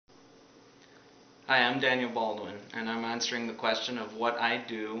Hi, I'm Daniel Baldwin, and I'm answering the question of what I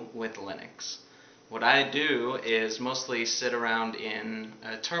do with Linux. What I do is mostly sit around in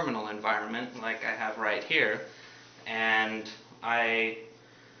a terminal environment like I have right here, and I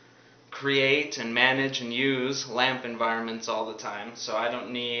create and manage and use LAMP environments all the time, so I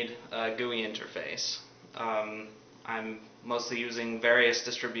don't need a GUI interface. I'm mostly using various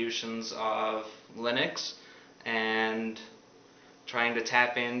distributions of Linux and trying to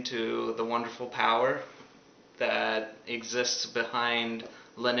tap into the wonderful power that exists behind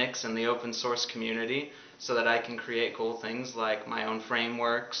Linux and the open source community so that I can create cool things like my own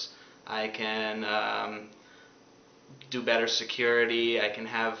frameworks. I can do better security, I can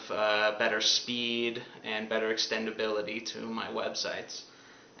have better speed and better extendability to my websites.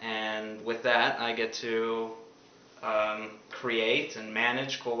 And with that, I get to create and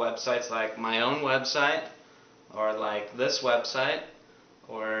manage cool websites like my own website, or like this website,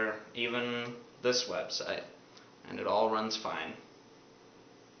 or even this website. And it all runs fine.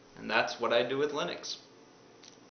 And that's what I do with Linux.